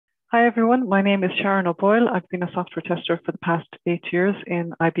Hi everyone, my name is Sharon O'Boyle. I've been a software tester for the past 8 years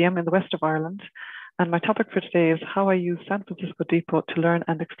in IBM in the west of Ireland. And my topic for today is how I use San Francisco Depot to learn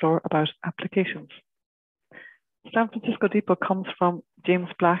and explore about applications. San Francisco Depot comes from James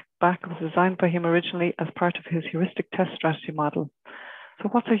Black. It was designed by him originally as part of his heuristic test strategy model. So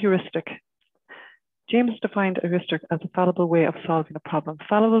what's a heuristic? James defined a heuristic as a fallible way of solving a problem.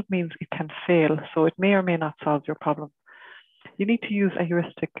 Fallible means it can fail, so it may or may not solve your problem. You need to use a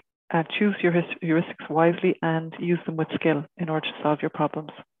heuristic, choose your heuristics wisely and use them with skill in order to solve your problems.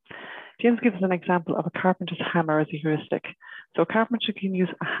 James gives an example of a carpenter's hammer as a heuristic. So a carpenter can use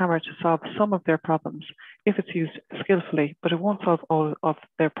a hammer to solve some of their problems if it's used skillfully, but it won't solve all of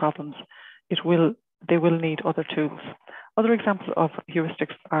their problems. They will need other tools. Other examples of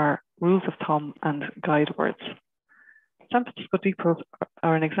heuristics are rules of thumb and guide words. San Francisco Depots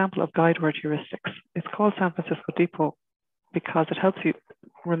are an example of guide word heuristics. It's called San Francisco Depot because it helps you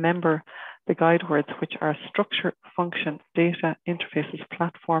remember the guide words, which are structure, function, data, interfaces,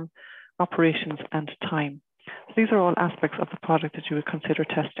 platform, operations, and time. So these are all aspects of the product that you would consider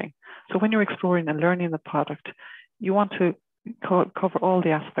testing. So when you're exploring and learning the product, you want to cover all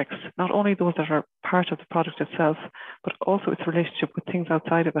the aspects, not only those that are part of the product itself, but also its relationship with things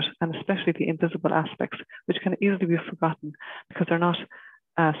outside of it, and especially the invisible aspects, which can easily be forgotten because they're not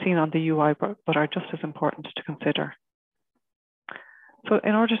seen on the UI, but are just as important to consider. So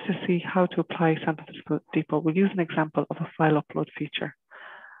in order to see how to apply San Francisco Depot, we'll use an example of a file upload feature.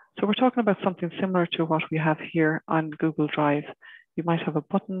 So we're talking about something similar to what we have here on Google Drive. You might have a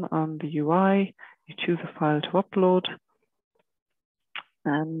button on the UI, you choose a file to upload,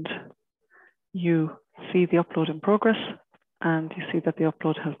 and you see the upload in progress, and you see that the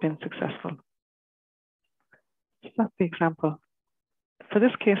upload has been successful. So that's the example. For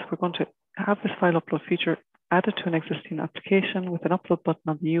this case, we're going to have this file upload feature added to an existing application with an upload button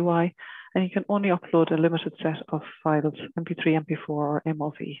on the UI, and you can only upload a limited set of files, MP3, MP4, or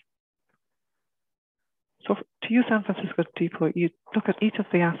MOV. So to use San Francisco Depot, you look at each of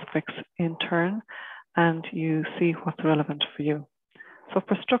the aspects in turn, and you see what's relevant for you. So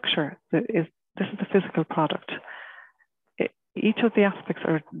for structure, this is the physical product. Each of the aspects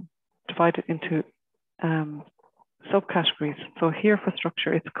are divided into subcategories. So here for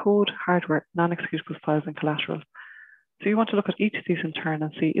structure, it's code, hardware, non-executable files, and collateral. So you want to look at each of these in turn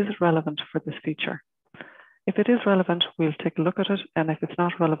and see, is it relevant for this feature? If it is relevant, we'll take a look at it. And if it's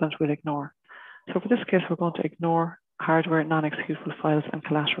not relevant, we'll ignore. So for this case, we're going to ignore hardware, non-executable files, and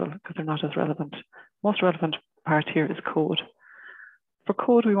collateral because they're not as relevant. Most relevant part here is code. For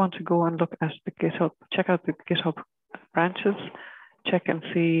code, we want to go and look at the GitHub, check out the GitHub branches, check and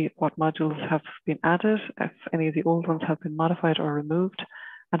see what modules have been added, if any of the old ones have been modified or removed,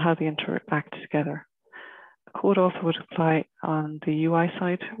 and how they interact together. Code also would apply on the UI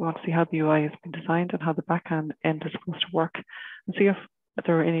side. We want to see how the UI has been designed and how the backend end is supposed to work, and see if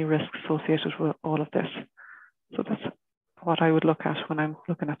there are any risks associated with all of this. So that's what I would look at when I'm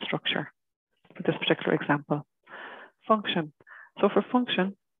looking at structure for this particular example. Function. So for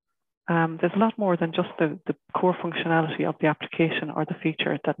function, there's a lot more than just the core functionality of the application or the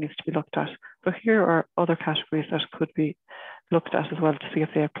feature that needs to be looked at. But here are other categories that could be looked at as well to see if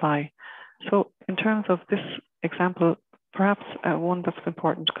they apply. So in terms of this example, perhaps one that's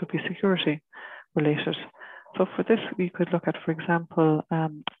important could be security related. So for this, we could look at, for example,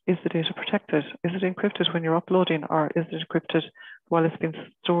 is the data protected? Is it encrypted when you're uploading, or is it encrypted while it's been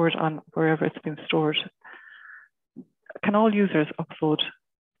stored on wherever it's been stored? Can all users upload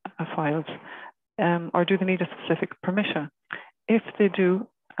files, or do they need a specific permission? If they do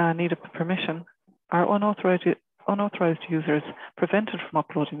need a permission, are unauthorized users prevented from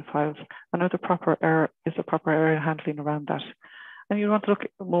uploading files, and is there proper error handling around that? And you want to look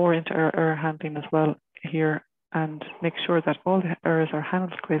more into error handling as well here and make sure that all the errors are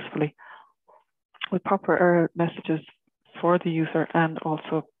handled gracefully with proper error messages for the user and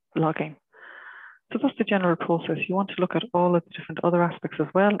also logging. So that's the general process. You want to look at all of the different other aspects as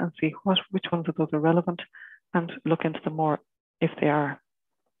well and see which ones of those are relevant and look into them more if they are.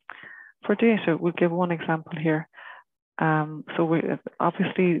 For data, we'll give one example here.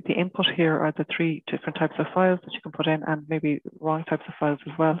 Obviously the input here are the 3 different types of files that you can put in, and maybe wrong types of files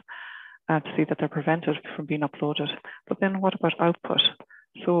as well, to see that they're prevented from being uploaded. But then what about output?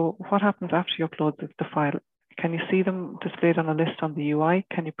 So what happens after you upload the file? Can you see them displayed on a list on the UI?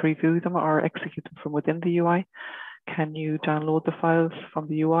 Can you preview them or execute them from within the UI? Can you download the files from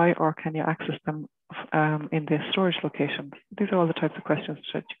the UI, or can you access them in the storage location? These are all the types of questions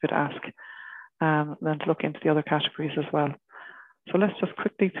that you could ask, and look into the other categories as well. So let's just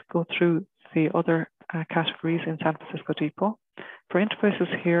quickly go through the other categories in San Francisco Depot. For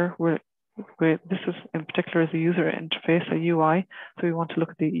interfaces here, this is in particular is a user interface, a UI. So we want to look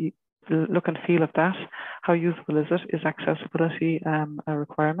at the look and feel of that. How usable is it? Is accessibility a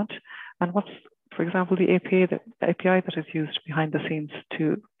requirement? And what's, for example, the API that is used behind the scenes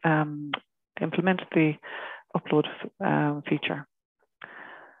to implement the upload feature.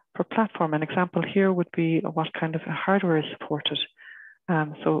 For platform, an example here would be what kind of hardware is supported.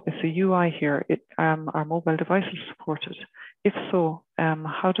 So it's a UI here. Are mobile devices supported? If so,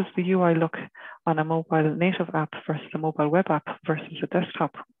 how does the UI look on a mobile native app versus a mobile web app versus a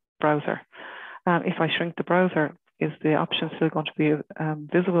desktop browser? If I shrink the browser, is the option still going to be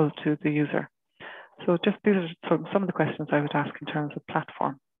visible to the user? So just these are some of the questions I would ask in terms of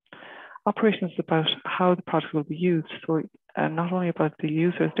platform. Operations is about how the product will be used. So not only about the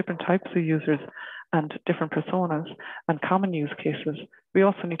users, different types of users and different personas and common use cases, we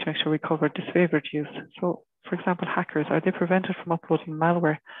also need to make sure we cover disfavored use. So for example, hackers, are they prevented from uploading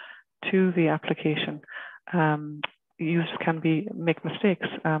malware to the application? Users can make mistakes.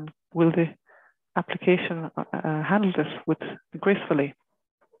 Will the application handle this gracefully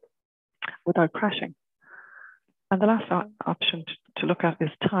without crashing? And the last option to look at is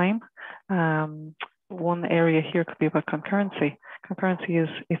time. One area here could be about concurrency. Concurrency is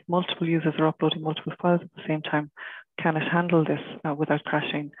if multiple users are uploading multiple files at the same time, can it handle this without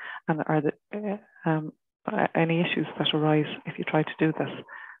crashing? And are there any issues that arise if you try to do this?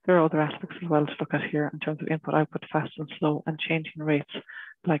 There are other aspects as well to look at here in terms of input, output, fast and slow, and changing rates,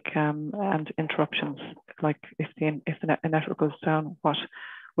 like and interruptions. Like if the network goes down, what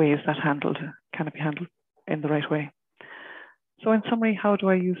way is that handled? Can it be handled in the right way? So in summary, how do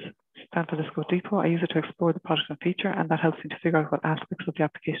I use San Francisco Depot? I use it to explore the product and feature, and that helps me to figure out what aspects of the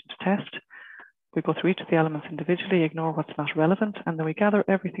application to test. We go through each of the elements individually, ignore what's not relevant, and then we gather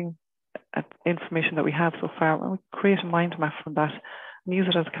everything, information that we have so far, and we create a mind map from that and use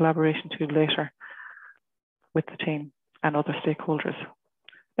it as a collaboration tool later with the team and other stakeholders.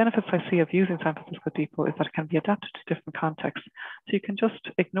 Benefits I see of using San Francisco Depot is that it can be adapted to different contexts. So you can just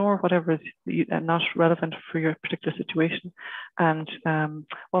ignore whatever is not relevant for your particular situation. And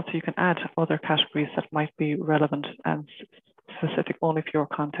also you can add other categories that might be relevant and specific only for your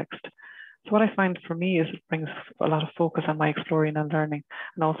context. So what I find for me is it brings a lot of focus on my exploring and learning,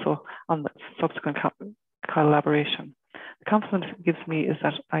 and also on the subsequent collaboration. The compliment it gives me is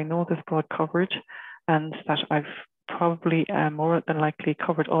that I know this broad coverage and that I've probably more than likely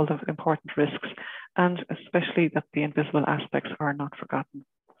covered all the important risks, and especially that the invisible aspects are not forgotten.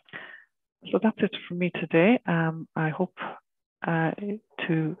 So that's it from me today. I hope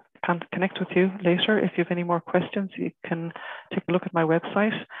to connect with you later. If you have any more questions, you can take a look at my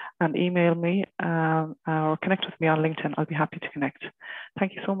website and email me or connect with me on LinkedIn. I'll be happy to connect.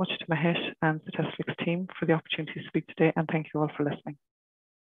 Thank you so much to Mahesh and the SFDiPOT team for the opportunity to speak today, and thank you all for listening.